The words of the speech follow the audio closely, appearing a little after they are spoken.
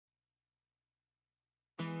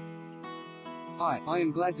Hi, I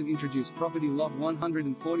am glad to introduce property lot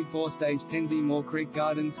 144 Stage 10D Moore Creek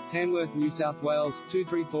Gardens, Tamworth, New South Wales,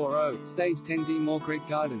 2340, Stage 10D Moore Creek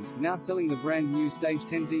Gardens, now selling the brand new Stage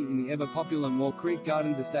 10D in the ever-popular Moore Creek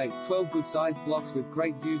Gardens estate. 12 good-sized blocks with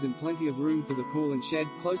great views and plenty of room for the pool and shed,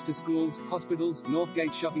 close to schools, hospitals,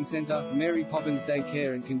 Northgate Shopping Centre, Mary Poppins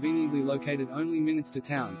Daycare and conveniently located only minutes to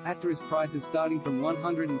town. Asterisk prices starting from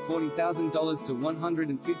 $140,000 to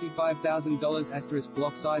 $155,000. Asterisk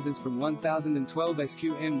block sizes from 1012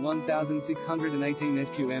 SQM 1618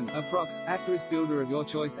 SQM. Approx. Asterisk builder of your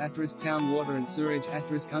choice. Asterisk town water and sewerage.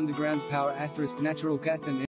 Asterisk underground power. Asterisk natural gas and